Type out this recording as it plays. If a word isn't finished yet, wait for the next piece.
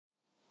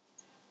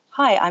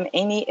Hi, I'm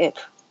Amy Ip.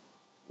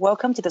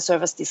 Welcome to the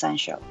Service Design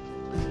Show.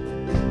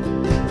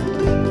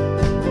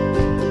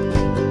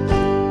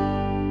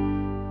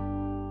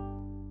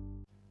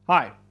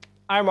 Hi,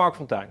 I'm Mark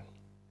Fontijn.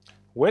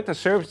 With the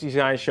Service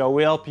Design Show,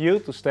 we help you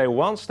to stay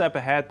one step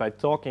ahead by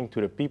talking to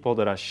the people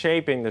that are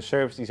shaping the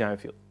service design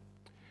field.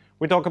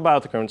 We talk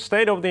about the current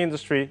state of the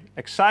industry,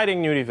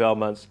 exciting new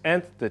developments,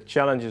 and the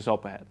challenges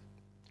up ahead.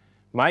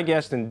 My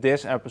guest in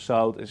this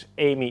episode is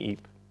Amy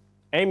Ip.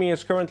 Amy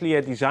is currently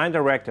a design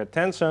director at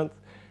Tencent,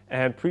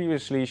 and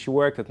previously she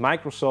worked at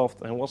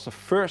Microsoft and was the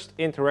first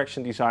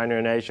interaction designer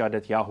in Asia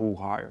that Yahoo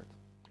hired.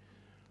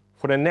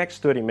 For the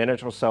next 30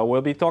 minutes or so, we'll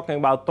be talking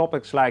about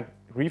topics like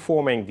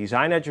reforming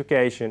design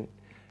education,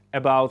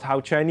 about how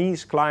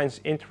Chinese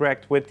clients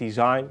interact with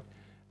design,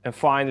 and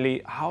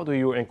finally, how do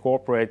you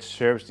incorporate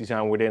service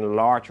design within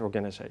large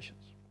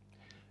organizations?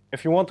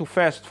 If you want to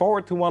fast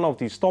forward to one of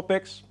these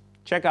topics,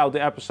 check out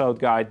the episode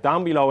guide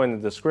down below in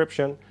the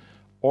description,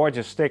 or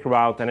just stick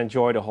around and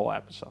enjoy the whole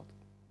episode.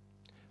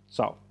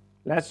 So,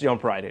 let's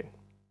jump right in.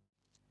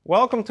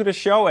 Welcome to the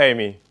show,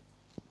 Amy.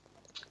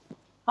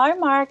 Hi,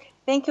 Mark.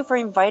 Thank you for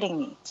inviting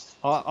me.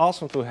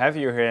 Awesome to have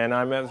you here, and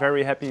I'm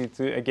very happy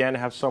to again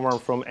have someone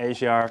from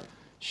Asia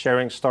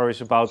sharing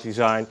stories about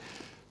design.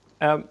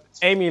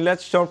 Amy,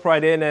 let's jump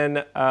right in,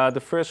 and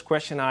the first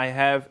question I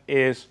have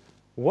is,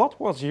 what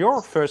was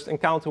your first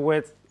encounter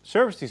with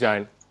service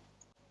design?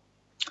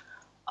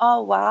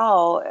 Oh,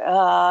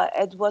 wow.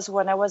 It was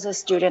when I was a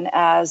student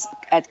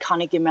at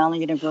Carnegie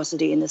Mellon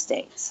University in the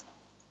States.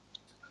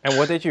 And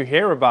what did you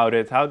hear about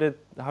it? How did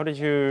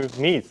you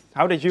meet?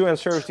 How did you and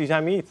service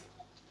design meet?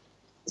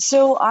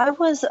 So I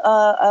was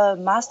a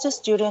master's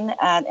student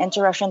at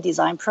Interaction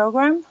Design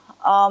program.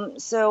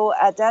 So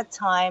at that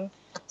time,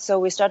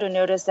 we started to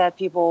notice that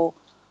people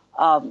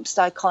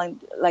start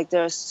calling, like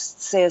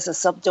there's a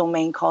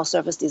subdomain called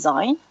service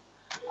design.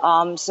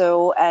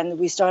 And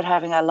we started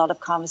having a lot of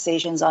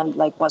conversations on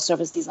like what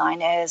service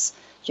design is,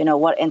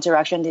 what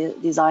interaction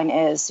design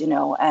is,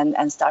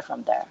 and start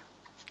from there.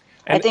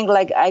 And I think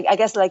I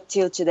guess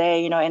till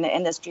today, in the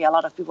industry, a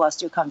lot of people are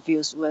still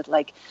confused with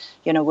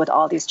with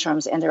all these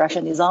terms: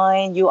 interaction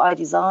design, UI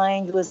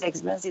design, user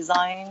experience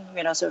design,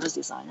 service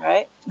design,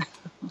 right?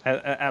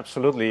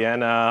 Absolutely,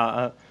 and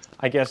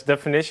I guess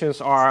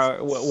definitions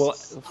will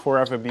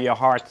forever be a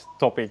hard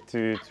topic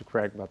to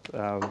crack. But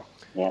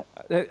yeah.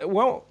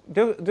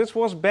 This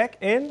was back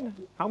in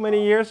how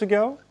many years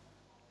ago?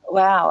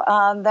 Wow,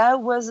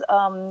 that was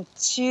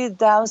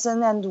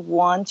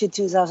 2001 to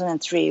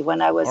 2003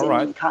 when I was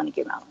in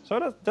Carnegie Mellon.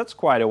 So that's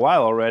quite a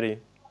while already.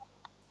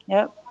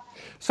 Yep.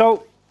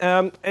 So,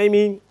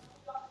 Amy,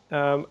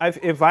 I've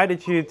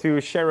invited you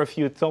to share a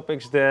few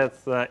topics that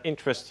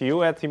interest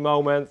you at the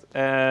moment.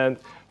 And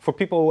for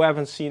people who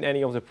haven't seen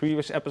any of the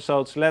previous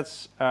episodes,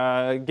 let's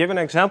give an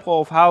example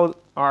of how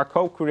our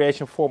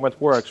co-creation format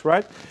works,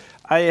 right?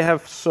 I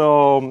have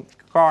some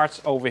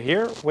cards over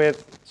here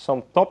with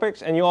some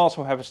topics, and you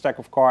also have a stack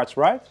of cards,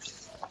 right?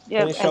 Yeah.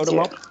 Can you show them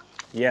up?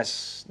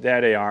 Yes,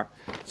 there they are.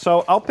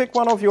 So I'll pick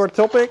one of your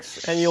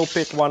topics, and you'll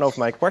pick one of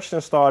my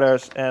question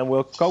starters, and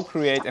we'll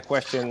co-create a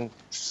question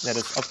that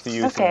is up to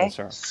you to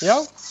answer.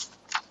 Yeah?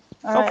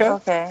 All right,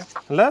 okay.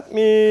 Let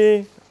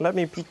me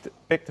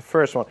pick the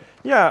first one.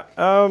 Yeah,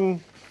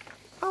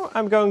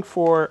 I'm going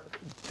for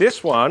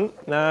this one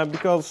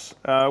because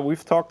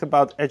we've talked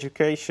about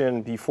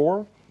education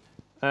before.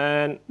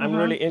 And I'm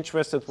really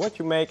interested what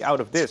you make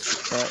out of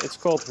this. It's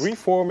called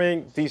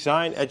Reforming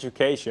Design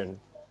Education.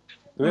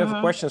 Do you have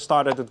a question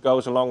starter that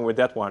goes along with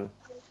that one?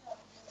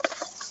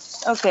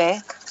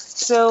 Okay,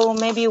 so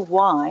maybe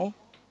why?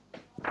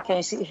 Can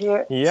you see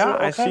here? Yeah,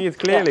 I see it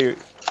clearly. Yeah.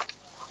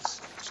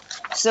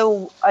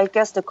 So I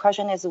guess the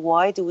question is,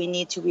 why do we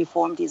need to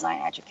reform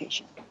design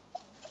education?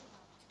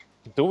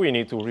 Do we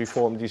need to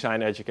reform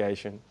design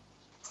education?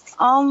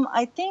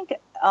 I think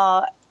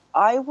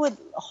I would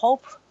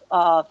hope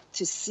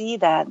to see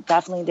that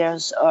definitely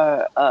there's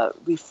a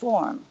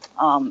reform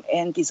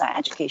in design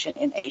education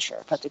in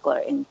Asia,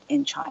 particularly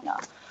in China.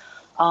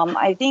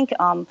 I think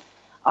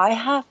I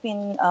have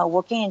been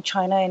working in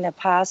China in the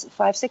past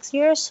 5-6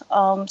 years.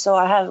 So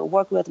I have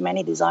worked with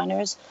many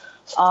designers.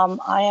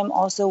 I am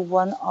also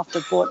one of the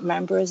board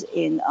members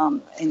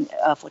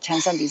for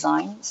Tencent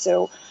Design.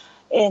 So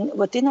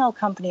within our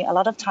company, a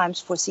lot of times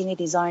for senior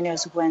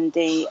designers, when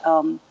they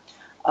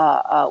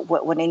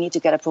need to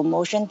get a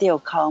promotion, they'll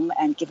come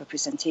and give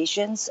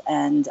presentations,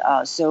 and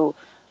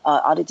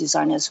other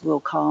designers will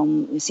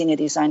come, senior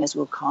designers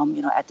will come,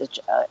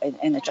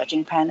 in the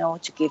judging panel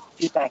to give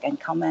feedback and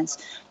comments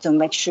to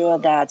make sure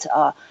that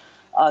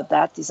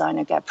that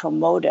designer get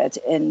promoted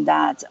in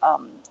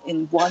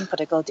one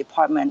particular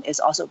department is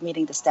also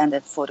meeting the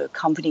standard for the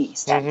company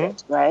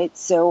standard, right?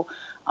 So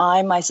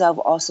I myself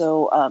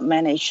also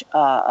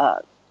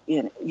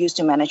used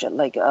to manage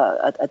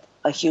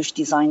a huge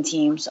design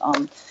teams.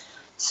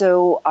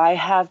 So I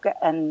have,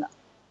 and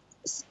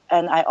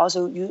I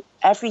also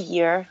every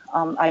year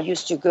I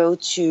used to go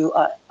to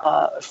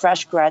a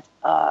fresh grad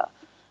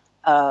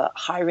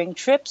hiring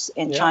trips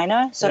in Yeah.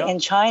 China. So Yeah. in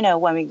China,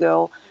 when we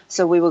go,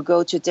 so we will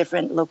go to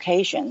different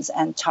locations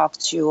and talk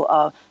to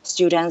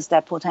students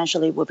that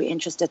potentially would be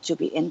interested to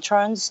be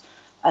interns,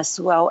 as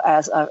well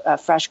as a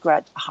fresh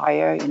grad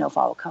hire,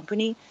 for our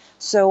company.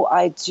 So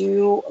I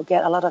do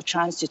get a lot of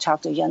chance to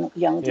talk to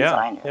young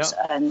designers,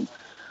 and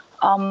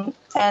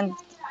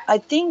I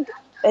think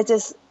it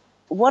is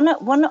one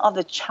of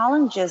the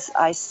challenges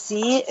I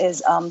see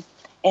is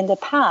in the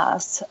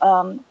past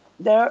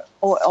there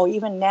or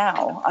even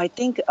now, I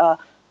think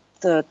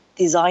the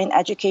design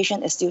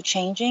education is still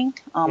changing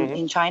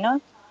in China.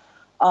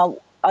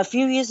 A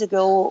few years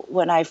ago,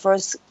 when I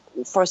first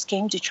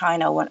came to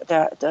China, when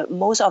the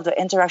most of the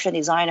interaction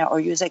designer or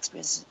user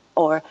experience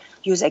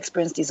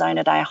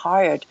designer that I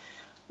hired,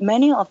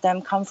 many of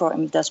them come from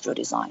industrial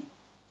design,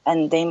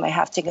 and they may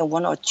have taken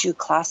one or two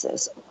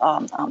classes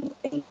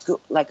in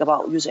school, like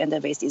about user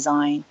interface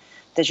design,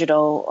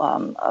 digital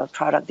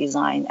product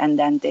design, and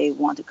then they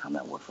want to come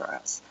and work for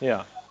us.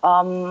 Yeah.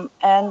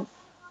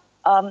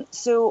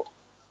 So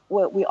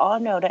we all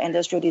know the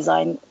industrial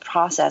design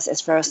process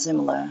is very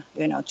similar,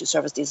 to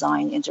service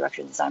design,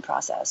 interaction design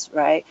process,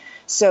 right?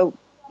 So,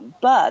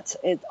 but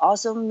it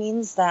also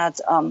means that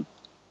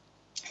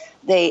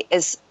they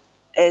is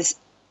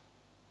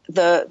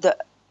the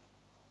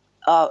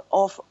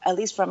of at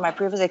least from my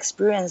previous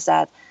experience,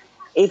 that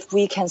if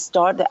we can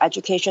start the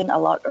education a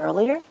lot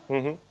earlier,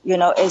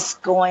 it's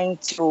going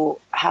to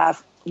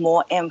have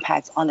more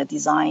impact on the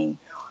design,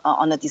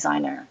 on the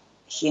designer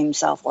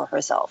himself or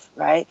herself,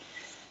 right?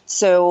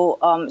 So,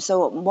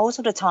 so most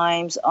of the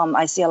times,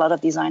 I see a lot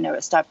of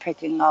designers start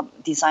picking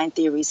up design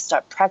theories,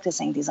 start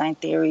practicing design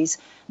theories,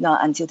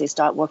 not until they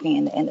start working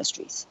in the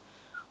industries.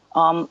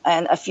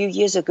 And a few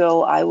years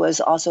ago, I was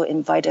also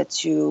invited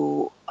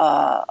to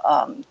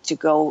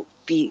go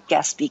be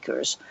guest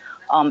speakers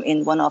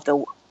in one of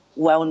the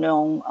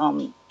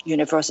well-known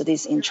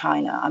universities in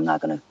China. I'm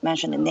not going to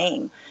mention the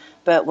name,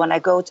 but when I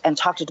go and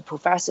talk to the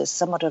professors,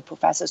 some of the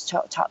professors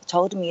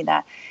told me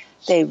that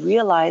they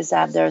realize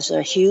that there's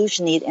a huge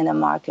need in the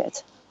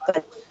market,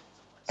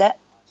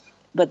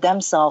 but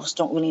themselves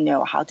don't really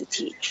know how to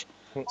teach.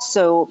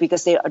 So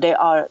because they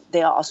are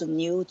also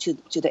new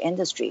to the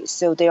industry,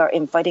 so they are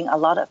inviting a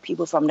lot of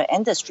people from the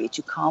industry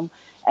to come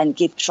and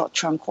give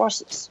short-term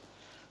courses,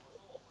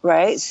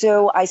 right?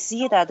 So I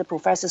see that the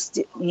professors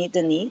need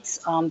the needs,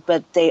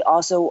 but they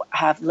also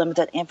have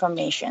limited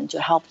information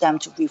to help them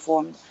to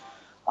reform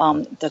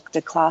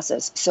the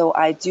classes. So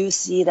I do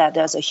see that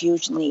there's a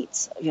huge need,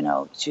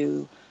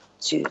 to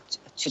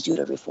do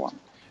the reform.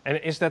 And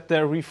is that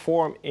the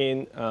reform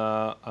in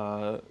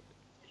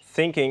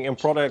thinking in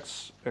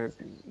products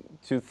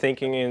to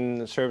thinking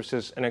in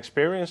services and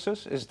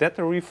experiences? Is that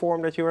the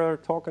reform that you are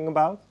talking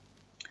about?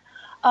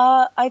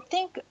 I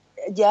think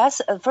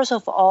yes. First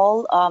of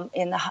all,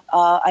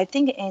 I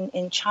think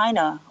in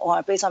China,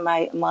 or based on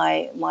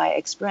my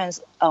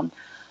experience,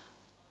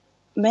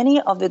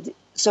 many of the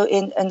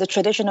in the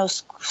traditional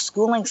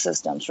schooling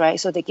systems, right?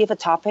 So they give a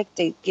topic,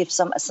 they give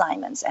some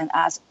assignments, and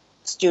ask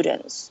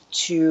students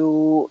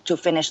to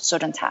finish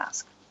certain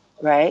tasks,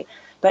 right?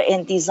 But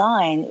in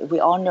design, we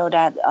all know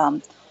that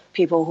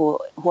people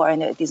who are in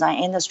the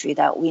design industry,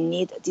 that we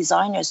need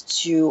designers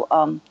to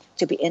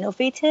be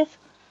innovative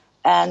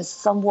and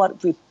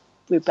somewhat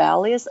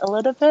rebellious a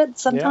little bit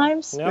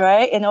sometimes,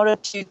 right? In order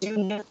to do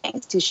new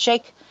things, to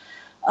shake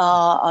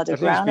the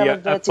ground a little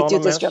bit, to do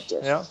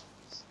disruptive. Yeah.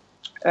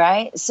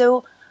 Right.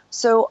 So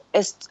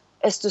is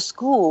the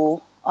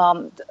school,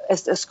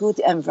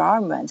 the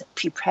environment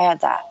prepare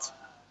that,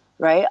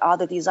 right? Are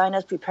the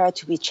designers prepared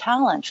to be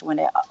challenged when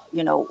they're,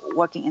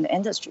 working in the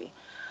industry?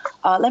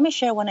 Let me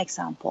share one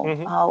example.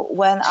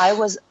 When I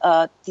was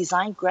a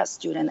design grad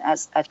student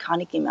at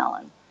Carnegie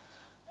Mellon,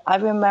 I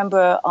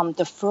remember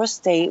the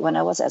first day when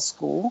I was at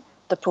school,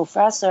 the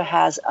professor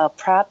has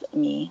prepped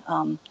me,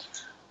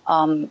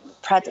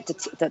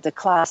 prepped the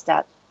class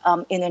that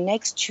in the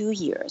next 2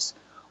 years,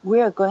 we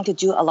are going to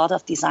do a lot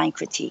of design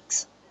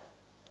critiques,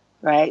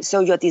 right? So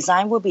your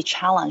design will be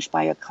challenged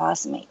by your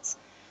classmates.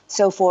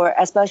 So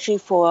especially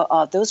for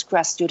those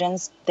grad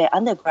students, their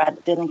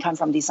undergrad didn't come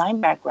from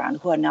design background,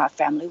 who are not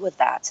familiar with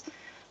that,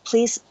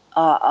 please,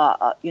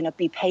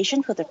 be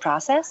patient with the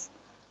process.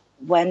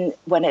 When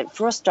it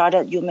first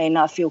started, you may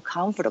not feel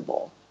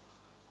comfortable,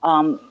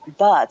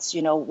 but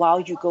while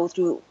you go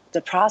through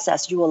the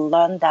process, you will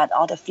learn that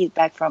all the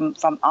feedback from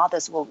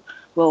others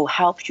will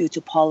help you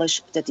to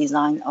polish the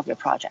design of your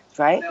project,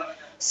 right?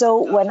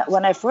 So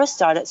when I first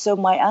started, so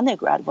my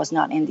undergrad was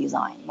not in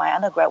design. My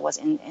undergrad was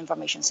in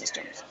information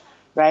systems,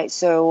 right?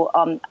 So,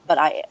 but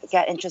I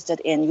get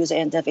interested in user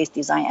interface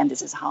design, and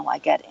this is how I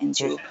get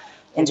into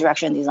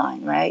interaction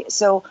design, right?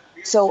 So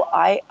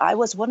I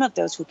was one of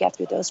those who get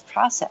through those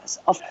process.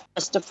 Of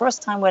course, the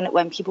first time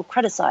when people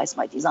criticize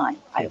my design,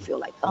 I feel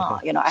like,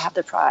 I have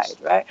the pride,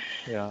 right?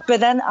 Yeah.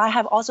 But then I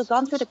have also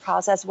gone through the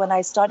process when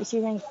I started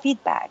hearing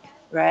feedback,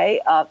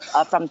 right,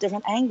 from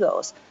different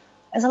angles.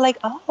 And so like,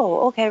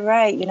 oh, okay,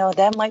 right,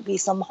 there might be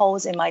some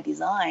holes in my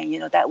design,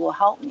 that will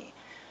help me.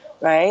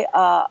 right?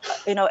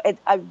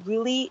 I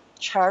really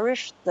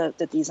cherish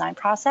the design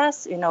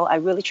process. I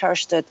really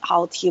cherish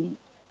how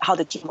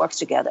the team works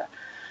together,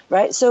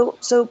 right? So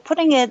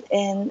putting it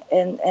in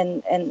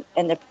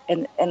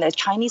the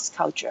Chinese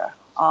culture.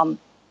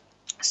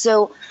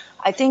 So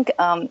I think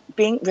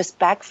being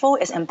respectful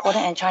is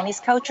important in Chinese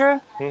culture.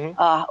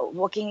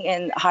 Working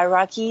in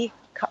hierarchy,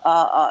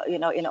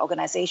 in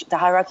organization, the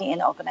hierarchy in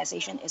the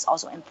organization is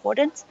also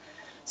important.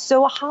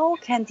 So how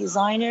can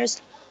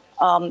designers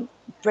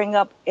bring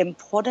up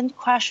important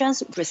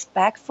questions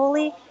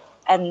respectfully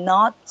and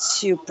not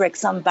to break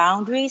some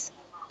boundaries,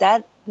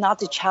 that not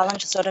to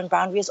challenge certain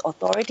boundaries,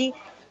 authority,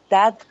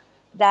 that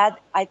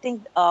I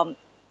think the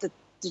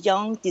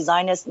young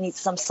designers need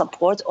some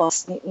support or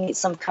need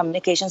some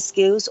communication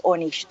skills or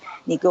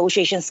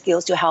negotiation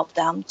skills to help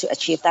them to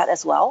achieve that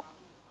as well,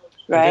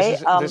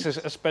 And right? this is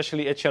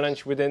especially a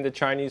challenge within the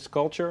Chinese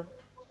culture.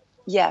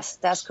 Yes,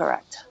 that's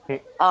correct.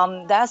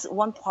 That's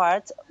one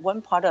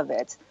part of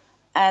it.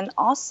 And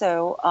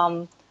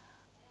also,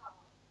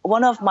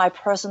 one of my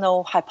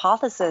personal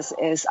hypotheses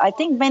is I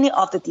think many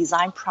of the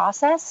design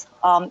process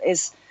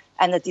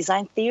and the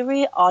design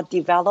theory are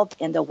developed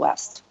in the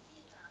West,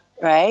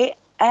 right?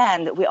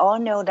 And we all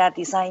know that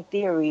design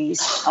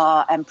theories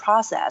and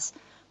process,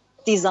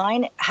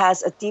 design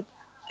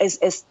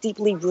is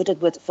deeply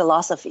rooted with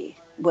philosophy,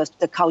 with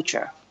the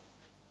culture,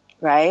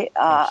 right?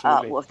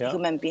 With Yeah.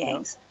 human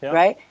beings, Yeah.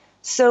 right?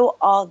 So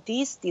all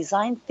these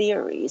design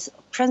theories,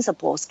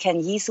 principles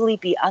can easily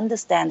be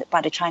understood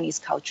by the Chinese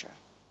culture.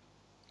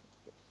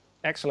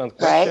 Excellent Right?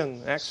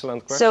 question.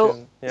 Excellent So,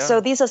 question. Yeah. so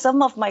these are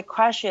some of my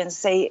questions.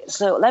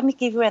 So let me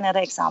give you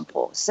another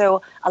example.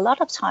 So a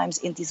lot of times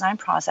in design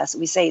process,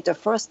 we say the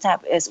first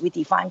step is we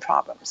define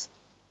problems,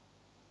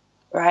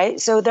 right?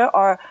 So there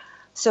are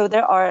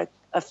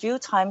a few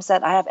times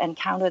that I have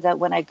encountered that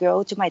when I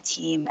go to my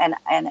team and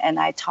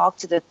I talk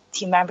to the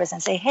team members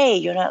and say, hey,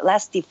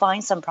 let's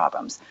define some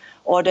problems,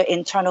 or the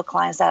internal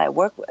clients that I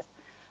work with.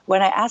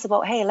 When I ask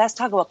about, hey, let's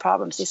talk about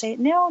problems, they say,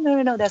 no,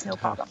 there's no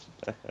problem.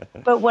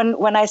 But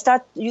when I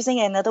start using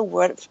another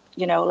word,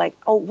 like,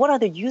 oh, what are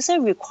the user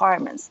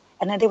requirements?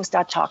 And then they will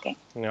start talking.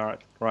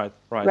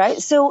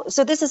 Right. So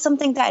this is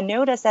something that I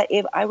noticed that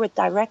if I were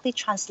directly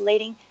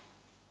translating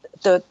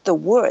the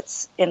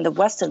words in the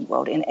Western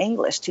world in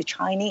English to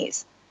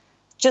Chinese,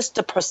 just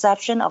the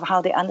perception of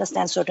how they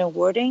understand certain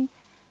wording,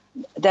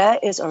 there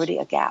is already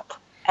a gap.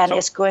 And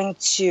it's going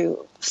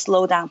to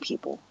slow down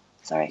people.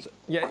 Sorry.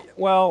 Yeah,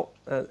 well,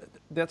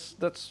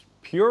 that's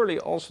purely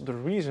also the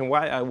reason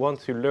why I want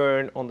to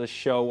learn on the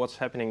show what's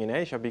happening in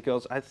Asia,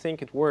 because I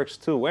think it works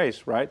two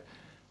ways, right?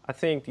 I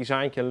think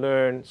design can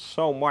learn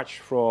so much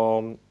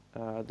from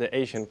the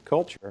Asian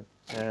culture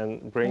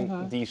and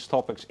bring these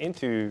topics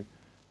into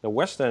the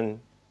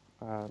Western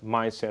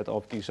mindset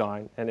of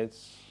design, and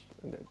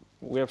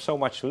we have so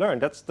much to learn.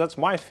 That's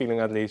my feeling,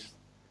 at least.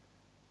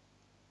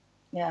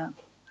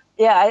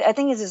 Yeah, I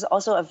think this is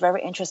also a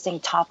very interesting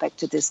topic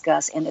to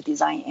discuss in the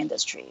design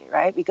industry,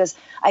 right? Because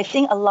I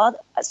think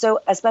so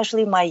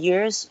especially my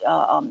years,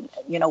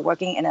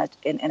 working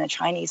in a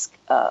Chinese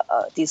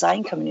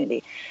design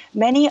community,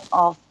 many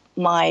of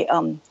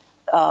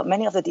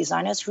the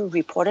designers who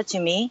reported to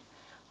me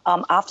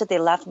after they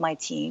left my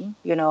team,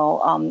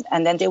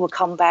 and then they would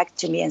come back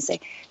to me and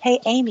say, "Hey,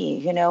 Amy,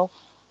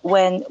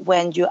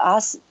 when you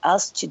asked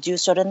us to do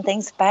certain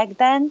things back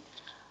then,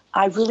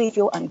 I really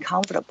feel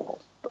uncomfortable.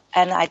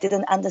 And I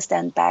didn't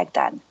understand back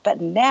then. But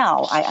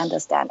now I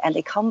understand." And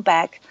they come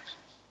back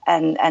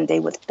and they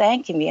would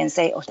thank me and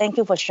say, "Oh, thank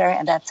you for sharing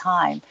at that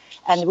time."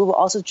 And we will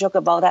also joke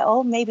about that.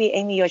 "Oh, maybe,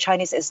 Amy, your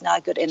Chinese is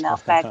not good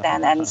enough back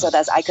then. And so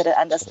that I couldn't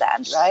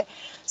understand," right?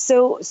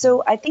 So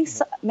I think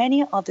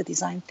many of the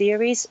design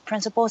theories,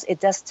 principles, it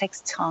does take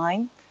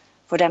time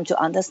for them to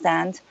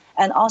understand.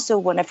 And also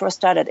when I first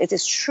started, it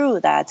is true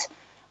that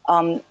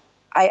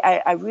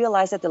I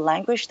realized that the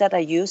language that I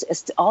use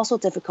is also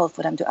difficult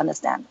for them to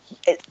understand.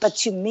 But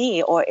to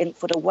me, or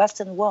for the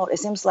Western world, it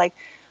seems like,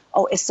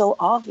 oh, it's so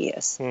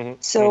obvious.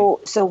 So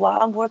while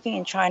I'm working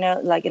in China,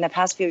 like in the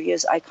past few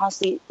years, I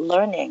constantly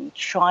learning,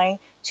 trying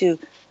to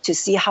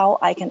see how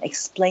I can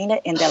explain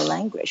it in their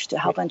language to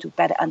help them to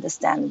better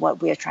understand what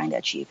we are trying to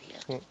achieve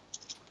here.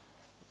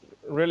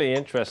 Really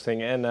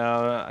interesting, and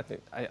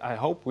I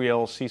hope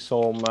we'll see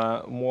some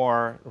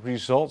more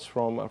results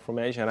from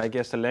Asia. And I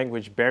guess the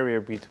language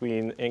barrier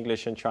between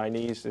English and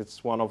Chinese,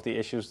 it's one of the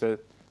issues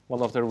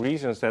one of the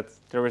reasons that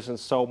there isn't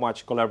so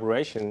much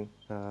collaboration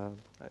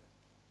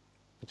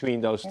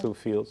between those two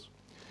fields.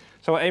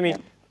 So Amy,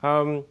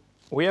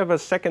 we have a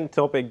second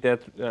topic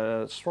that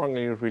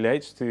strongly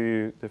relates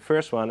to the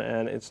first one,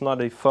 and it's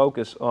not a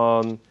focus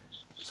on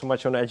so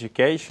much on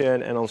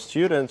education and on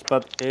students,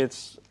 but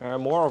it's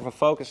more of a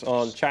focus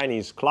on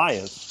Chinese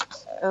clients.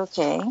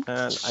 Okay.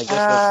 And I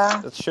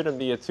guess that shouldn't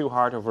be too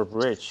hard of a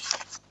bridge.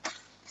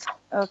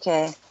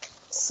 Okay.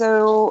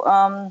 So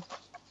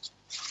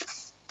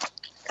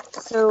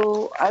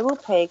so I will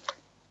pick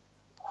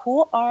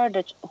who are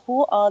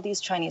these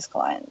Chinese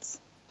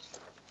clients.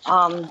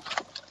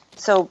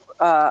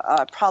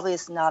 probably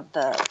it's not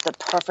the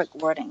perfect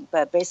wording,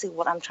 but basically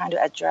what I'm trying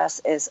to address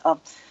is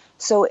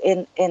so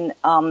in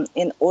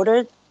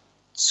order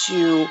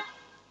to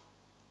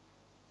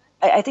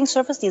I think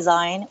surface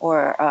design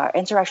or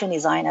interaction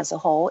design as a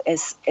whole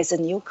is a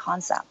new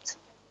concept,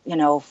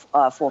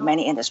 for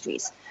many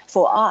industries.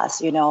 For us,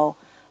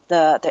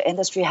 the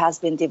industry has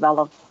been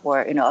developed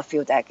for a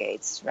few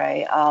decades,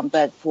 right?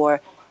 But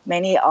for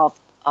many of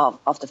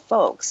the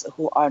folks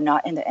who are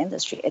not in the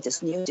industry, it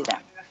is new to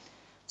them.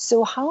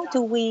 So how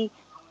do we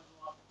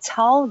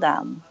tell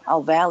them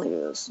our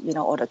values,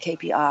 or the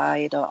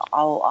KPI, the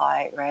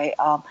ROI, right?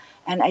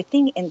 And I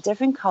think in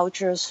different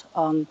cultures,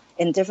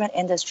 in different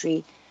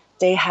industry,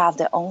 they have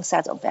their own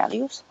set of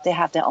values. They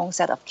have their own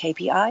set of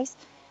KPIs.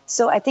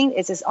 So I think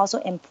it is also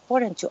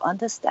important to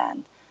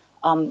understand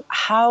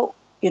how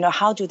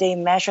do they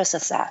measure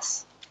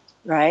success,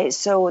 right?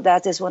 So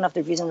that is one of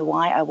the reasons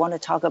why I want to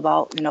talk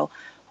about,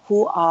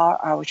 who are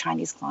our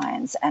Chinese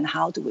clients and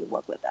how do we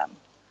work with them.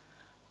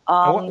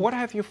 What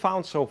have you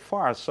found so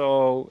far?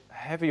 So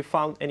have you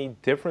found any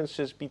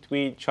differences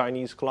between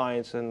Chinese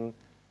clients and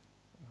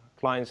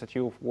clients that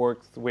you've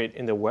worked with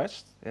in the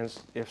West? And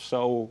if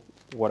so,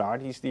 what are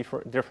these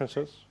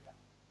differences?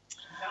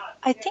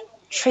 I think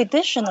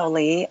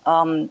traditionally,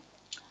 I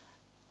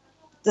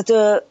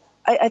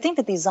think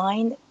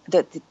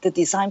the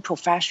design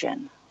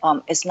profession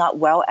is not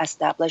well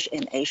established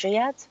in Asia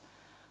yet.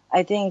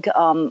 I think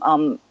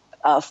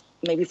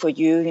maybe for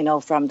you,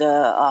 from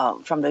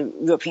the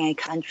European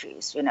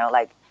countries,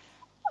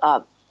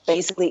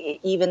 basically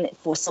even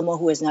for someone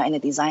who is not in the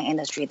design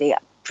industry, they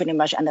pretty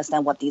much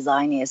understand what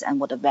design is and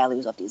what the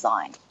values of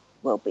design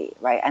will be,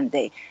 right? And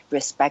they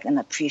respect and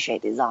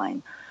appreciate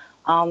design.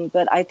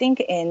 But I think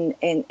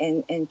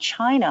in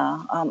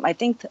China, I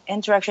think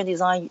interaction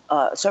design,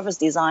 surface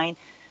design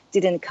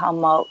didn't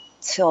come out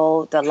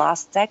till the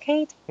last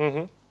decade,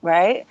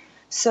 right?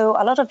 So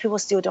a lot of people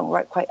still don't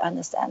quite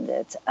understand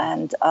it.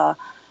 And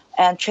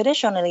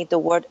traditionally, the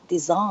word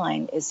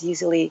design is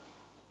usually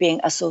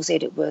being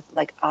associated with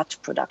like art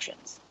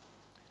productions,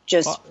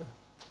 just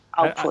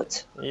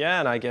output.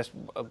 And I guess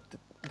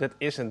that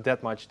isn't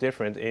that much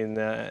different in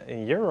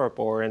Europe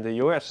or in the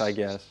US, I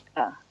guess.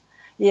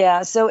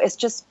 Yeah, so it's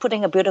just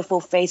putting a beautiful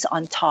face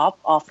on top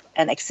of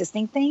an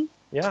existing thing.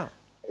 Yeah.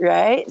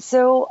 Right.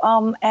 So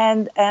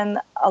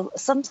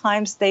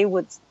sometimes they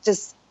would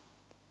just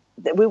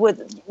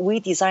we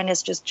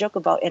designers just joke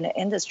about in the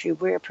industry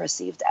we're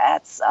perceived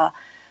as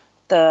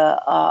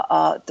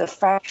the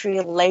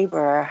factory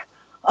labor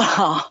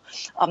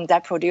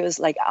that produce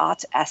like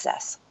art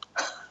assets,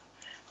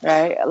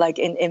 right? Like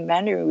in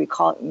Mandarin we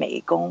call it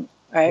美工,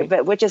 right?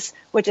 But which is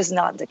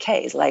not the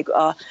case. Like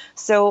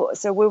so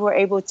we were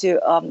able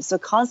to so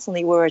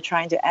constantly we were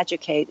trying to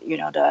educate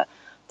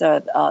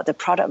the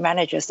product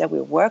managers that we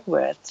work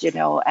with,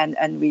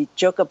 and we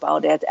joke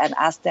about it and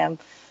ask them,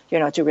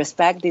 to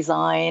respect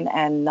design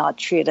and not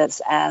treat us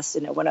as,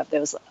 one of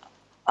those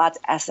art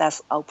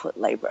assets output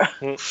labor.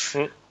 I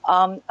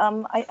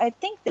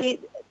think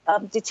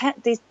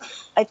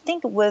I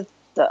think with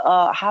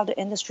how the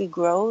industry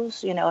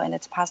grows, in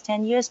its past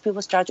 10 years,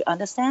 people start to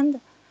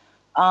understand,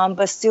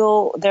 but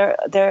still there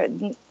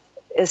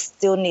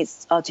still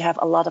needs to have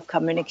a lot of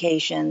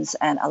communications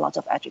and a lot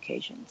of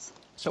educations.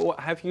 So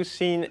have you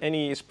seen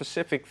any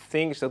specific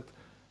things that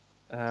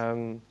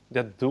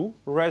that do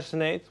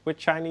resonate with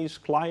Chinese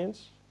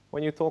clients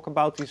when you talk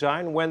about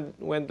design?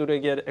 When do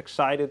they get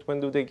excited? When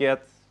do they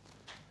get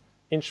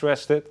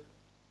interested?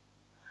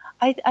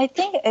 I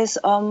think it's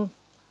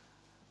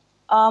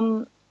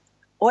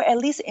or at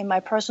least in my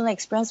personal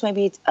experience,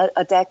 maybe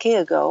a decade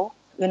ago,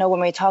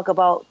 when we talk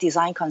about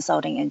design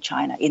consulting in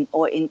China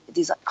or in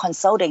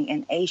consulting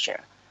in Asia,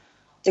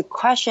 the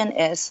question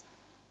is,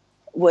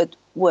 would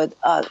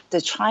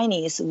the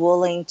Chinese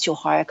willing to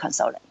hire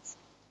consultants,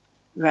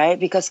 right?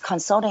 Because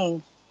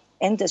consulting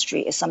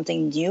industry is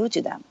something new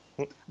to them.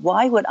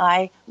 Why would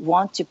I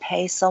want to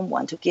pay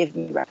someone to give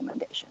me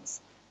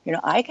recommendations?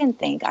 I can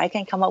think, I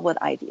can come up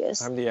with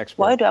ideas. I'm the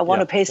expert. Why do I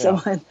want to pay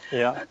someone?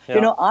 Yeah.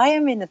 I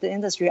am in the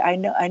industry. I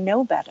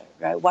know better,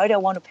 right? Why do I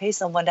want to pay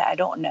someone that I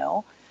don't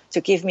know to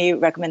give me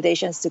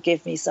recommendations, to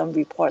give me some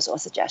reports or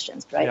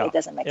suggestions, right? It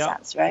doesn't make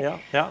sense, right?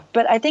 Yeah.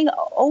 But I think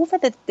over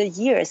the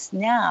years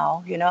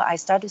now, I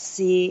start to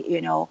see,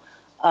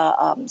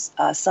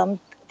 some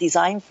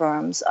design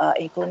firms,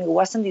 including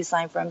Western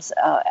design firms,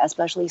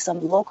 especially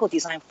some local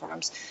design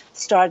firms,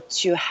 start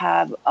to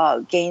have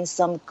gained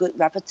some good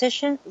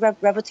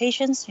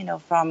reputations,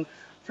 from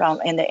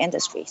in the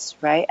industries,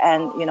 right?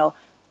 And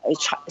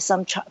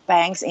some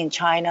banks in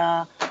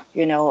China,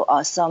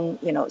 some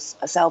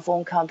cell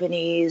phone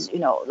companies,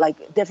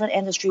 like different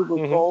industry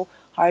will go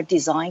hire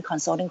design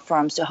consulting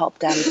firms to help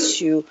them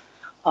to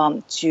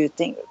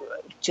think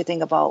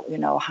about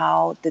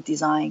how the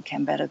design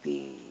can better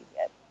be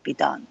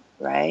done,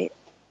 right?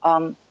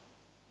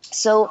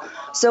 So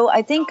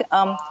I think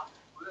I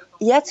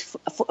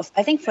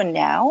think for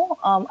now,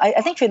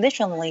 I think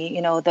traditionally,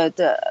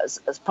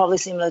 it's probably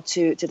similar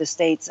to the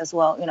States as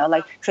well.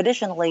 Like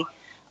traditionally,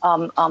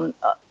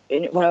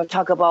 when I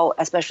talk about,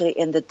 especially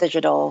in the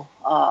digital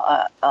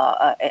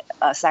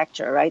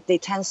sector, right? They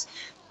tend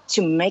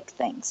to make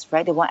things,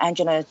 right? They want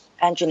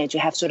engineer to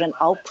have certain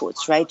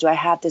outputs, right? Do I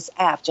have this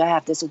app? Do I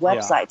have this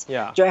website?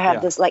 Yeah. Do I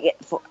have this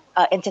for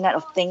Internet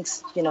of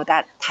Things?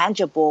 That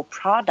tangible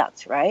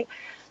product, right?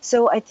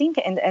 So I think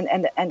in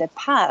the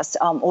past,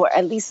 or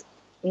at least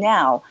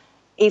now,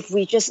 if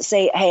we just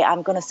say, "Hey,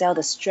 I'm going to sell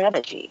the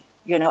strategy,"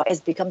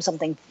 it's become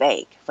something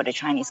vague for the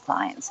Chinese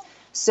clients.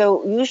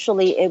 So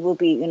usually it will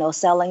be,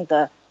 selling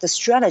the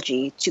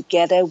strategy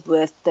together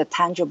with the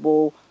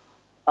tangible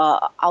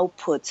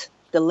output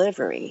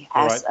delivery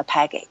as a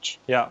package.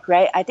 Yeah.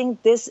 Right. I think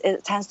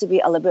it tends to be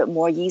a little bit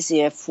more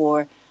easier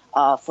for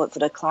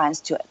the clients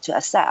to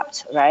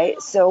accept. Right.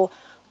 So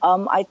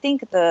I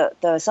think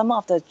some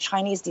of the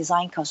Chinese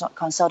design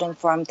consulting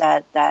firm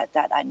that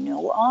I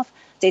know of,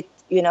 they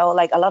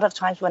like a lot of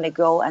times when they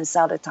go and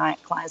sell to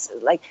clients,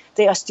 like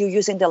they are still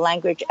using the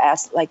language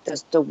as like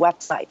the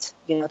website,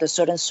 the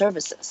certain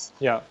services.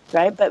 Yeah.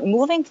 Right. But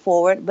moving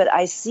forward,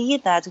 I see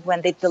that when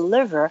they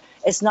deliver,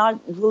 it's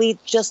not really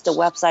just the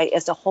website;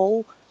 it's the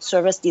whole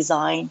service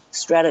design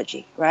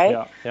strategy,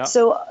 right? Yeah.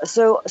 So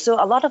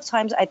a lot of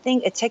times I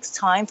think it takes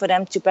time for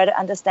them to better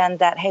understand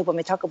that, hey, when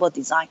we talk about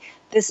design,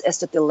 this is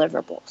the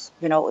deliverables.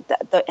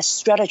 The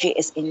strategy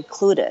is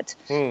included.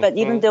 But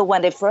even though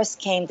when they first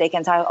came, they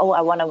can tell,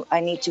 oh, I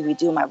need to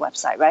redo my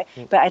website, right?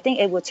 But I think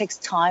it will take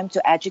time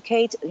to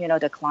educate,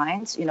 the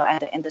clients, and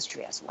the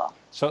industry as well.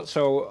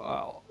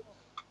 So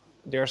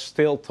they're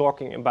still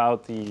talking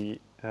about the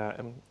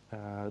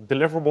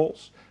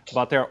deliverables,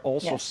 but they're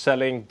also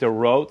selling the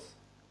road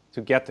to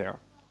get there.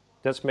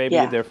 That's maybe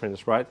a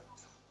difference, right?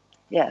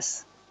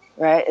 Yes,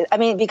 right. I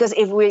mean, because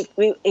if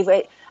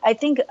I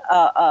think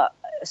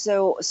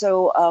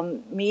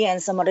me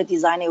and some other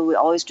designer, we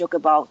always joke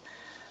about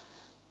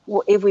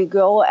if we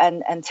go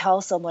and tell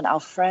someone, our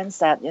friends,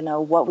 that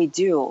what we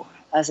do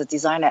as a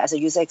designer, as a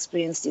user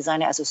experience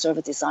designer, as a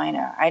service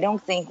designer, I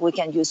don't think we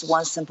can use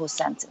one simple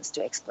sentence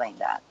to explain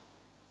that.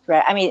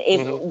 Right. I mean,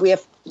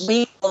 if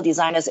we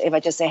designers, if I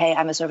just say, hey,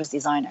 I'm a service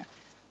designer,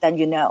 then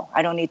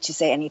I don't need to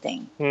say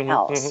anything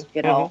else,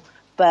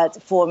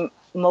 But for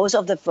most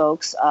of the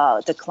folks,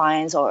 the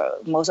clients, or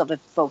most of the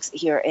folks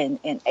here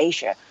in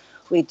Asia,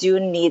 we do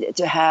need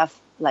to have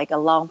like a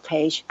long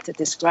page to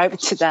describe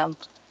to them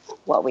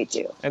what we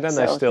do. And then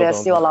so they still there's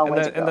don't. Still a long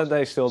way to go. And then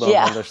they still don't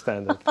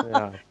understand it.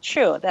 Yeah.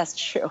 True, that's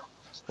true.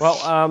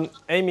 Well,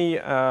 Amy,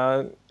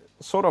 I'm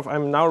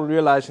now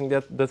realizing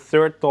that the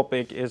third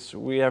topic is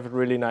we have a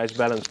really nice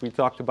balance. We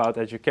talked about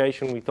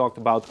education, we talked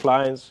about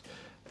clients.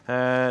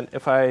 And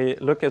if I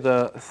look at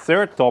the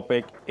third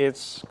topic,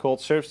 it's called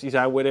service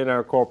design within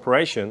our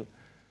corporation.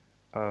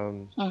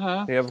 Do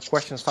you have a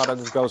question, Sada,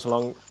 that goes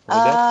along with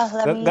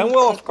that? Then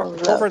we'll have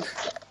covered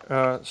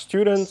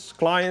students,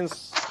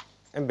 clients,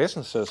 and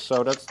businesses.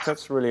 So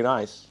that's really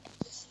nice.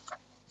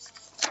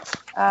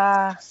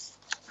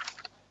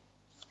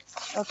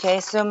 Okay,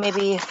 so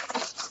maybe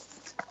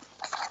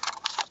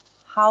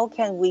how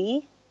can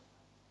we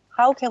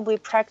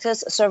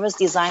practice service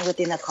design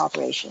within a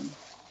corporation?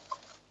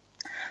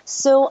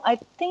 So I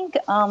think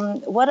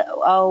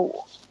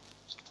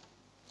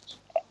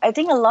I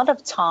think a lot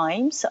of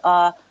times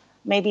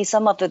maybe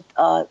some of the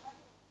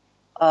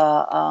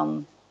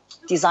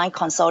design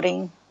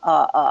consulting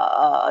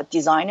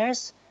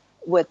designers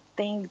would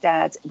think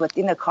that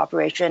within a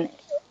corporation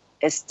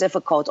it's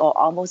difficult or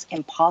almost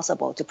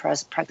impossible to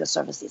practice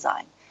service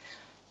design.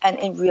 And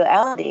in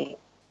reality,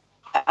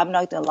 I'm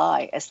not going to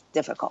lie, it's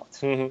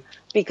difficult.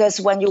 Because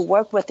when you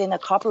work within the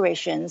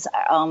corporations,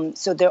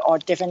 so there are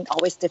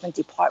always different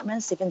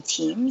departments, different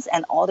teams,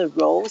 and all the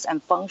roles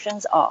and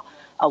functions are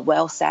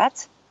well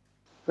set,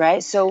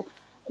 right? So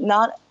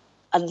not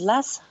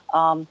unless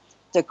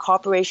the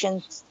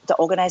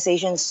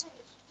organization's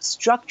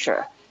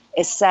structure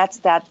is set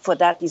that for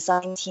that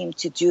design team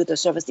to do the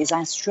service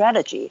design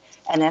strategy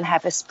and then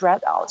have it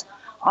spread out.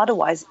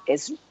 Otherwise,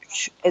 it's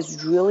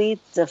really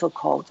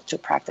difficult to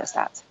practice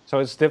that. So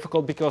it's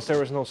difficult because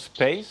there is no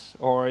space,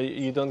 or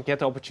you don't get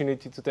the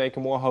opportunity to take a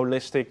more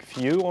holistic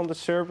view on the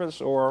service,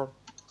 or?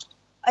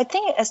 I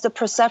think it's the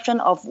perception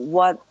of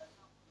what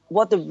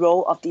the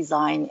role of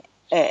design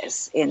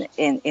is in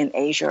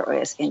Asia or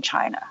is in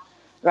China,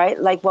 right?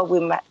 Like what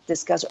we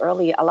discussed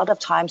earlier, a lot of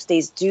times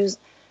they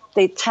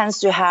tend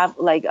to have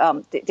like,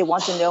 they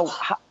want to know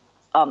how,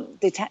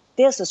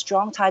 there's a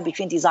strong tie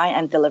between design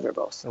and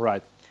deliverables.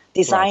 Right.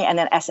 Design and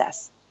then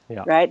SS,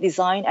 right?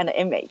 Design and the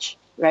image,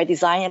 right?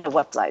 Design and the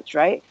websites,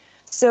 right?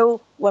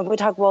 So when we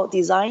talk about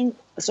design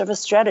service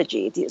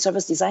strategy, the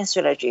service design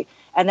strategy,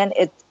 and then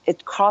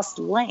it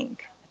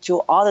cross-link to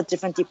all the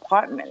different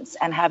departments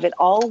and have it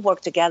all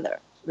work together,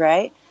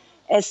 right?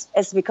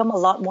 It's become a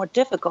lot more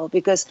difficult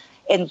because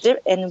in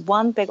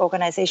one big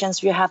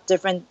organizations, you have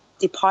different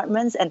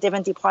departments, and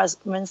different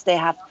departments, they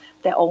have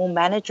their own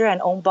manager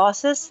and own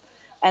bosses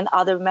and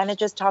other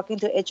managers talking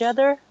to each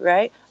other,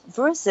 right?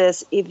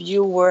 Versus if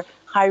you were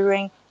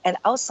hiring an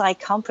outside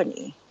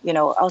company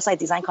outside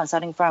design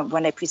consulting firm,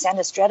 when they present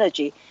a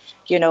strategy,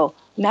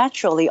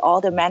 naturally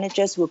all the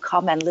managers will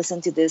come and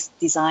listen to this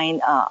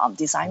design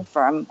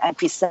firm and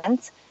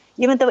present,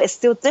 even though it's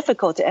still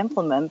difficult to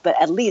implement,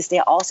 but at least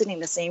they're all sitting in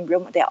the same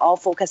room. They're all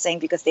focusing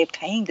because they're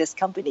paying this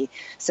company.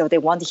 So they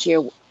want to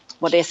hear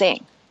what they're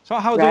saying. So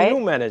how right? do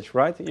you manage,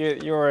 right?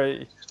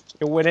 You're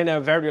within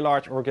a very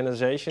large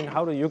organization.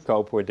 How do you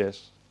cope with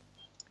this?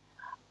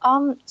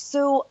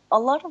 So a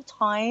lot of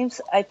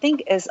times I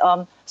think is,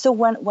 so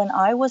when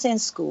I was in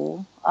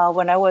school,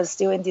 when I was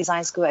still in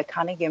design school at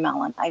Carnegie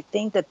Mellon, I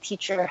think the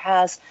teacher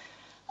has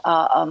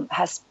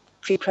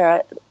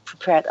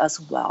prepared us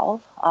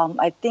well.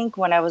 I think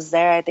when I was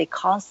there, they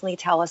constantly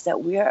tell us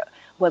that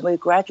when we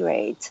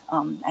graduate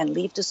and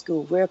leave the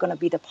school, we're going to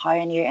be the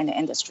pioneer in the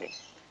industry.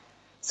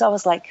 So I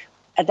was like,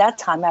 at that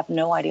time, I have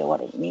no idea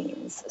what it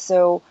means.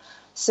 So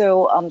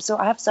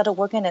I have started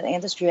working in the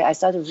industry. I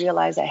started to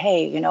realize that,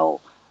 hey,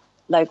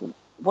 like,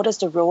 what is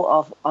the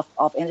role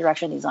of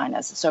interaction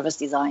designers, service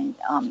designers?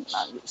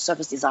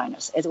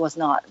 It was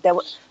not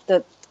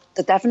the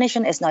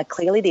definition is not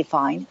clearly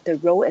defined. The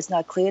role is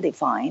not clearly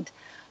defined.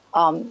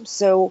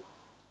 So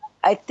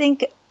I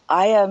think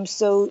I am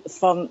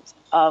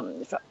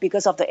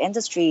because of the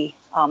industry,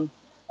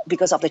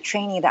 because of the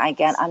training that I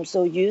get, I'm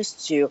so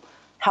used to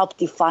help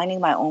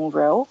defining my own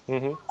role,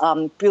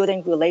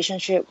 building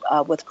relationship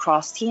with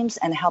cross teams,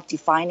 and help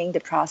defining the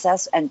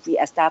process and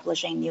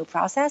reestablishing new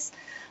process.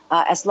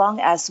 As long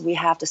as we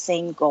have the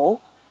same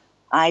goal,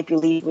 I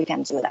believe we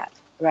can do that,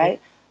 right?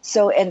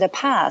 So in the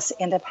past,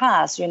 when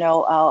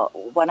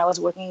I was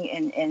working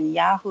in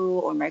Yahoo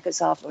or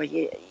Microsoft or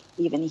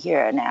even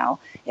here now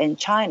in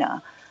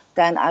China,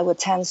 then I would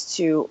tend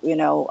to,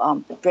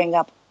 bring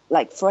up,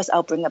 like, first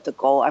I'll bring up the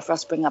goal. I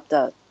first bring up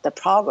the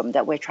problem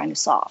that we're trying to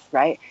solve,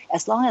 right?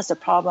 As long as the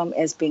problem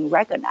is being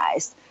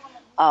recognized,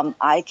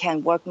 I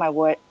can work my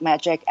word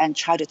magic and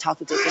try to talk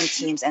to different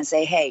teams and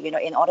say, hey,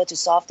 in order to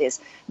solve this,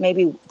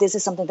 maybe this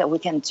is something that we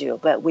can do,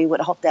 but we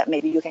would hope that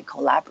maybe you can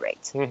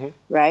collaborate,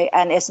 right?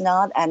 And it's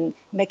not, and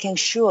making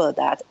sure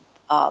that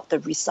the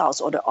results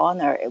or the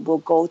honor will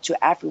go to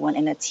everyone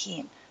in a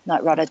team,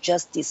 not rather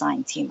just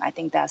design team. I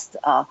think that's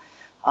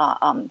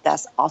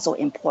also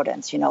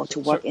important, to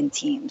work in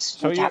teams.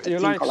 So you're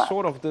like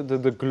sort of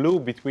the glue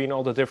between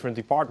all the different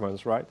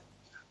departments, right?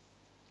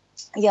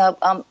 Yeah,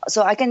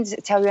 so I can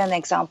tell you an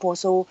example.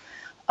 So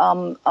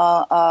when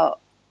I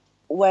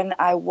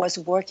was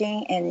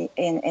working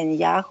in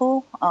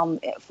Yahoo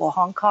for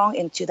Hong Kong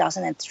in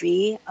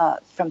 2003,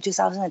 from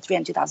 2003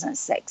 and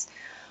 2006,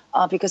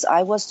 because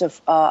I was the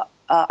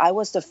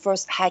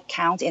first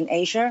headcount in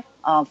Asia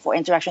for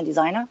interaction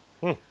designer.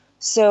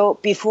 So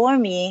before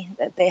me,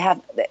 they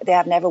have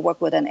never worked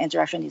with an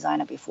interaction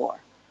designer before.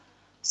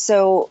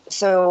 So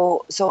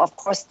of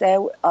course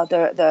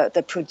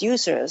the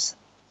producers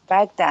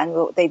back then,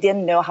 they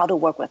didn't know how to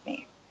work with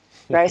me,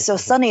 right? So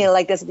suddenly,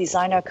 like, this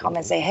designer come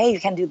and say, hey,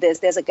 you can do this.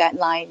 There's a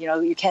guideline,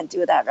 you can't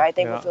do that, right?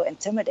 They will feel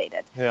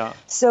intimidated. Yeah.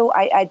 So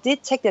I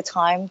did take the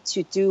time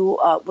to do,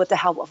 with the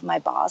help of my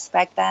boss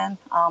back then,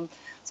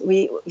 so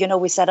we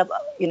set up,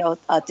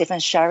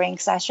 different sharing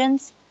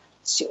sessions.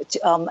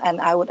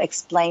 And I would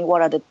explain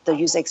what are the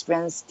user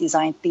experience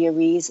design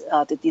theories,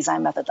 the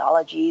design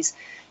methodologies,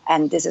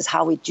 and this is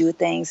how we do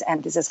things,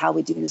 and this is how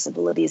we do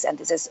usabilities, and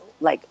this is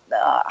like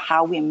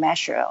how we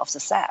measure of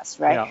success,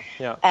 right?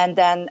 Yeah. And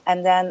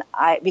then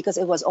because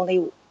it was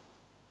only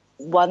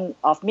one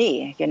of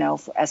me,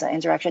 as an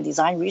interaction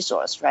design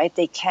resource, right?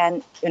 I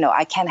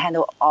can't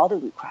handle all the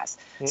requests.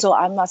 So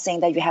I'm not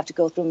saying that you have to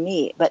go through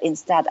me, but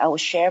instead I will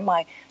share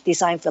my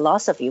design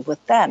philosophy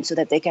with them so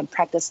that they can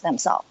practice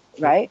themselves,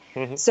 right?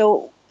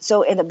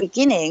 So in the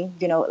beginning,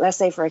 let's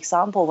say, for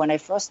example, when I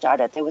first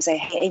started, they would say,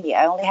 hey, Amy,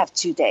 I only have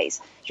 2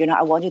 days.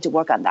 I want you to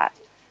work on that.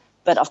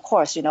 But of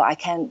course, I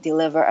can't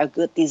deliver a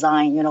good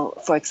design.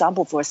 For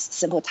example, for a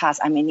simple task,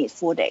 I may need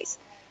 4 days.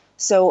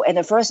 So in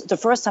the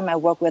first time I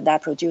worked with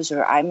that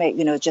producer, I made,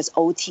 just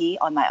OT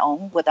on my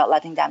own without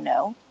letting them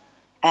know.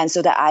 And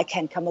so that I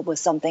can come up with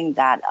something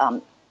that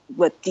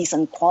with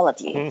decent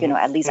quality,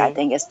 at least I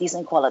think it's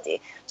decent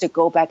quality, to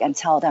go back and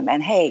tell them,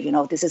 and hey,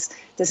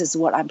 this is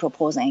what I'm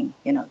proposing,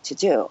 to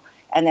do.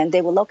 And then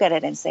they will look at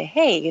it and say,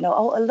 hey,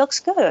 oh, it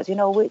looks good.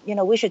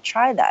 We should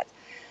try that.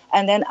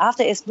 And then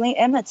after it's being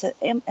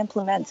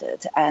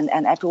implemented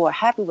and people are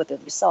happy with the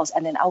results,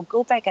 and then I'll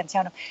go back and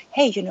tell them,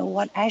 hey, you know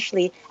what?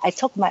 Actually, I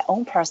took my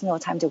own personal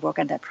time to work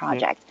on that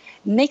project.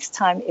 Next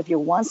time, if you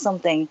want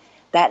something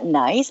that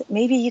nice,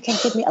 maybe you can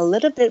give me a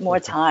little bit more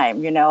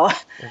time,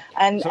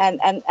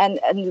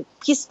 and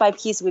piece by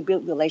piece we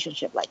build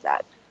relationship like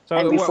that. So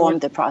and reform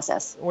the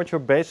process. What you're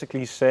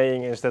basically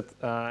saying is that,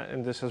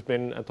 and this has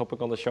been a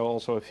topic on the show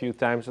also a few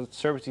times, that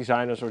service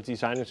designers or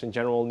designers in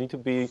general need to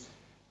be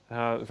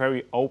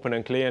very open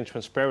and clear and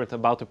transparent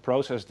about the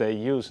process they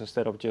use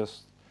instead of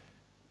just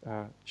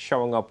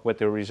showing up with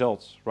the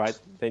results, right?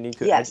 They need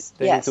to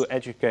need to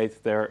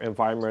educate their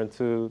environment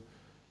to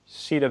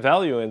see the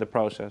value in the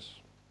process.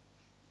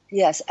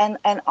 Yes, and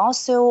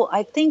also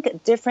I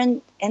think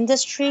different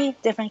industry,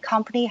 different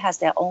company has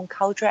their own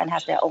culture and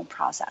has their own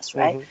process,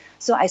 right? Mm-hmm.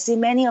 So I see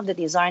many of the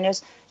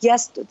designers,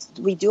 yes,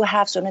 we do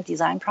have certain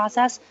design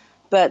process,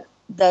 but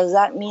does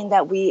that mean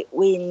that we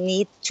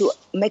need to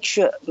make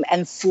sure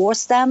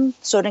enforce them,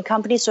 certain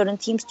companies, certain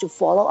teams to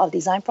follow our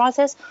design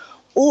process,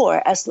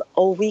 or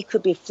we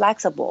could be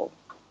flexible,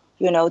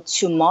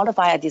 to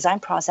modify a design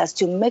process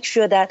to make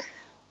sure that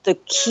the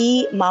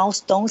key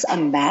milestones are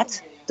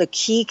met, the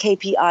key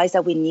KPIs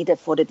that we needed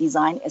for the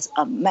design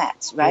are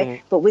met, right?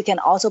 Mm-hmm. But we can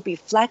also be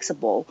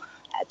flexible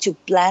to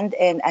blend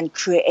in and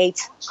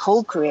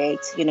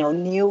co-create,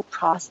 new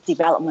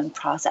development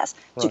process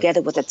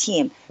together with the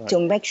team to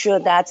make sure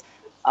that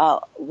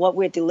what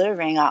we're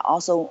delivering are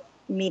also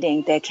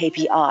meeting their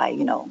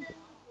KPI,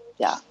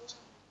 yeah.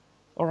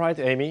 All right,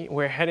 Amy,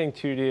 we're heading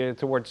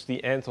towards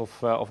the end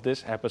of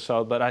this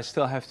episode, but I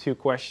still have two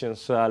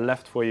questions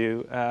left for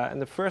you.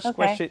 And the first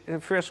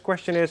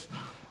question is,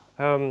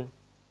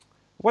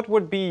 what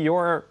would be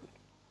your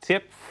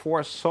tip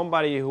for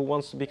somebody who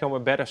wants to become a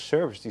better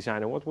service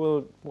designer? What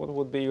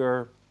would be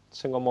your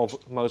single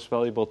most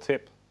valuable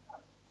tip?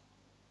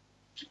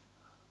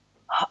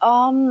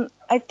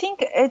 I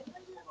think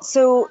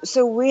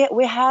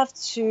we have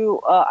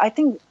to. I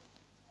think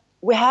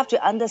we have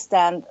to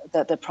understand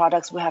the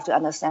products. We have to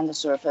understand the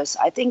service.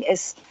 I think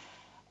it's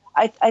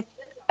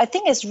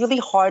really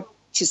hard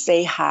to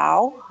say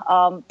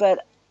how,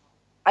 but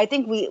I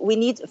think we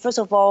need, first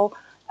of all,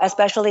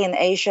 especially in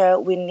Asia,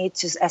 we need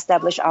to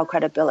establish our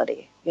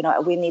credibility.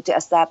 We need to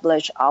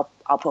establish our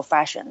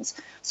professions.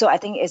 So I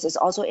think it is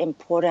also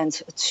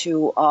important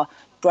to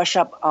brush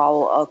up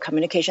our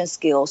communication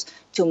skills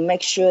to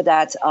make sure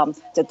that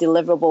the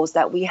deliverables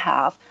that we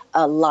have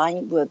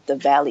align with the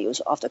values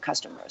of the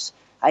customers.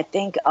 I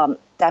think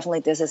definitely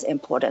this is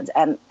important.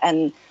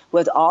 And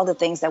with all the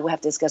things that we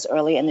have discussed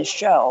earlier in the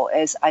show,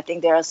 I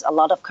think there's a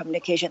lot of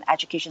communication,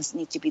 educations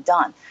need to be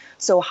done.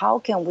 So how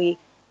can we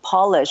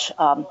polish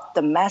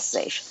the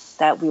message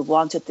that we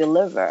want to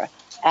deliver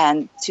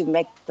and to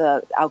make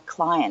our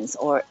clients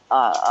or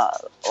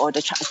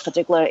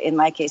particular, in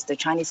my case, the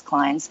Chinese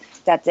clients,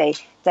 that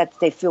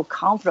they feel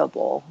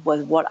comfortable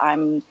with what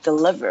I'm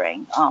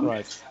delivering.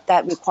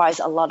 That requires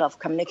a lot of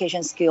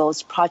communication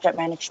skills, project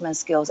management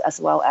skills,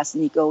 as well as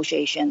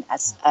negotiation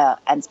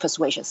and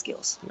persuasion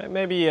skills.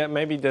 Maybe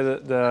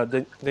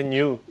the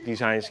new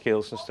design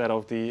skills instead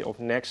of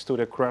next to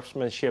the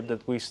craftsmanship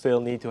that we still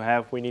need to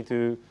have. We need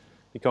to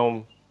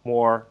become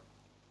more,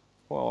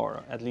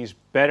 or at least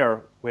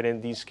better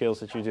within these skills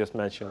that you just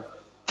mentioned.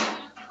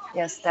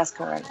 Yes, that's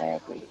correct. I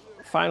agree.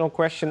 Final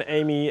question,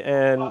 Amy,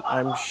 and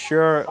I'm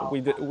sure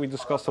we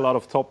discussed a lot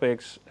of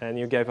topics and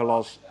you gave a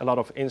lot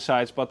of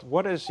insights, but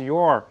what is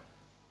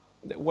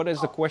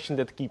the question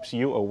that keeps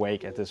you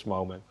awake at this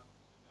moment?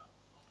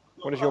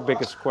 What is your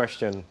biggest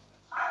question?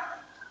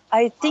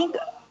 I think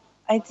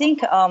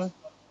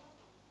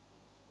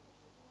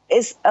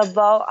it's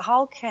about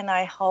how can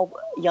I help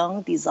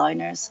young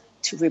designers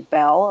to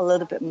rebel a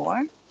little bit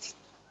more.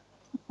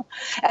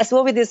 As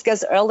what we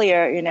discussed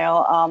earlier,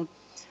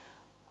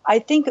 I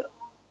think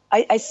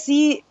I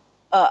see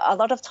a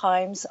lot of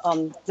times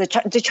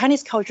the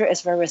Chinese culture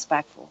is very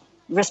respectful.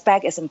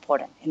 Respect is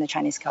important in the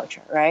Chinese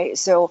culture, right?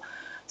 So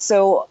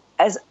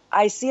as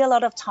I see a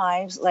lot of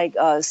times, like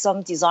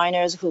some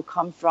designers who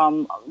come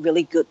from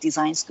really good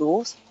design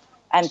schools,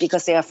 and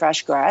because they are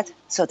fresh grad,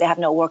 so they have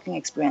no working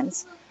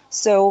experience.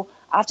 So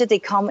after they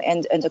come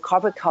in the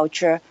corporate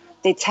culture,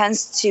 they tend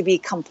to be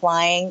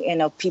complying,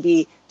 to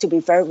be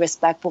very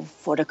respectful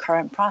for the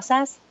current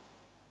process.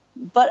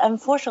 But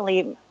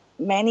unfortunately,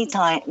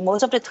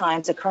 most of the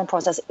time, the current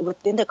process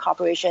within the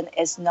corporation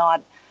is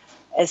not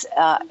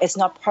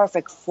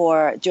perfect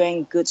for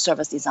doing good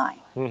service design,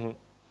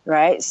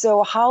 right?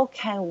 So how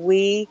can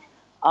we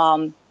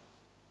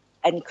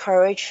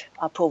encourage,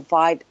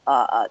 provide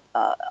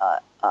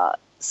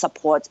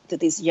support to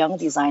these young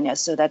designers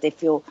so that they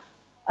feel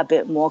a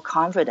bit more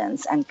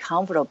confidence and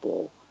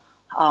comfortable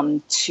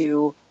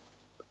to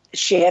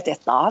share their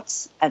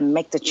thoughts and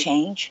make the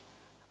change,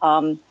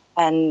 and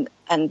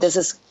this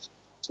is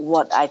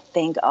what I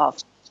think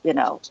of,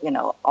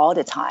 all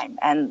the time,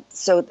 and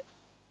so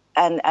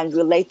and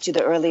relate to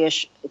the earlier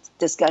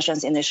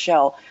discussions in the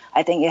show.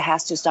 I think it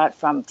has to start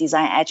from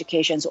design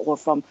educations or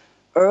from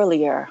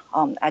earlier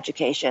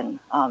education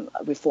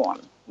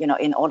reform,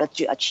 in order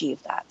to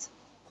achieve that.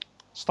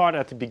 Start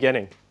at the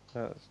beginning.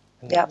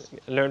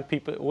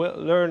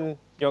 Learn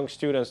young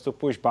students to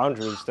push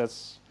boundaries.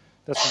 That's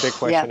a big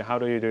question. Yeah. How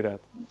do you do that?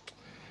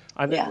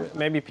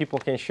 Maybe people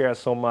can share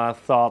some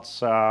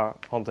thoughts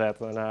on that,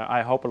 and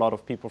I hope a lot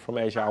of people from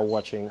Asia are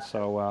watching.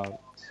 So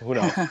who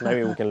knows?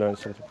 Maybe we can learn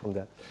something from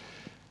that.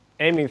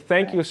 Amy,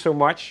 thank you so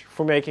much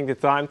for making the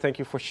time. Thank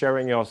you for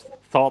sharing your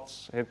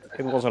thoughts. It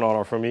was an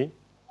honor for me.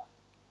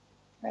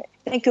 Right.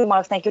 Thank you,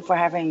 Mark. Thank you for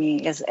having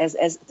me. As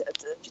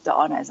the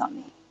honor is on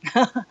me.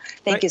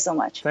 Thank you so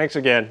much. Thanks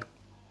again.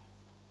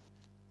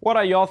 What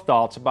are your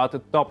thoughts about the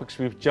topics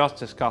we've just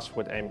discussed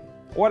with Amy?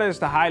 What is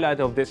the highlight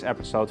of this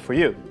episode for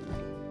you?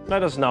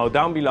 Let us know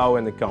down below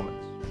in the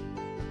comments.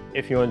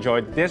 If you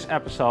enjoyed this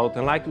episode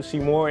and like to see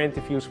more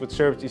interviews with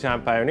service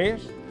design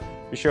pioneers,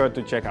 be sure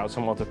to check out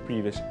some of the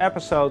previous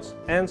episodes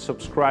and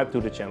subscribe to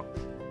the channel.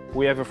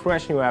 We have a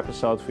fresh new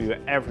episode for you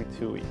every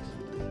 2 weeks.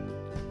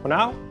 For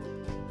now,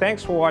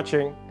 thanks for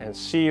watching and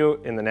see you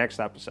in the next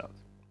episode.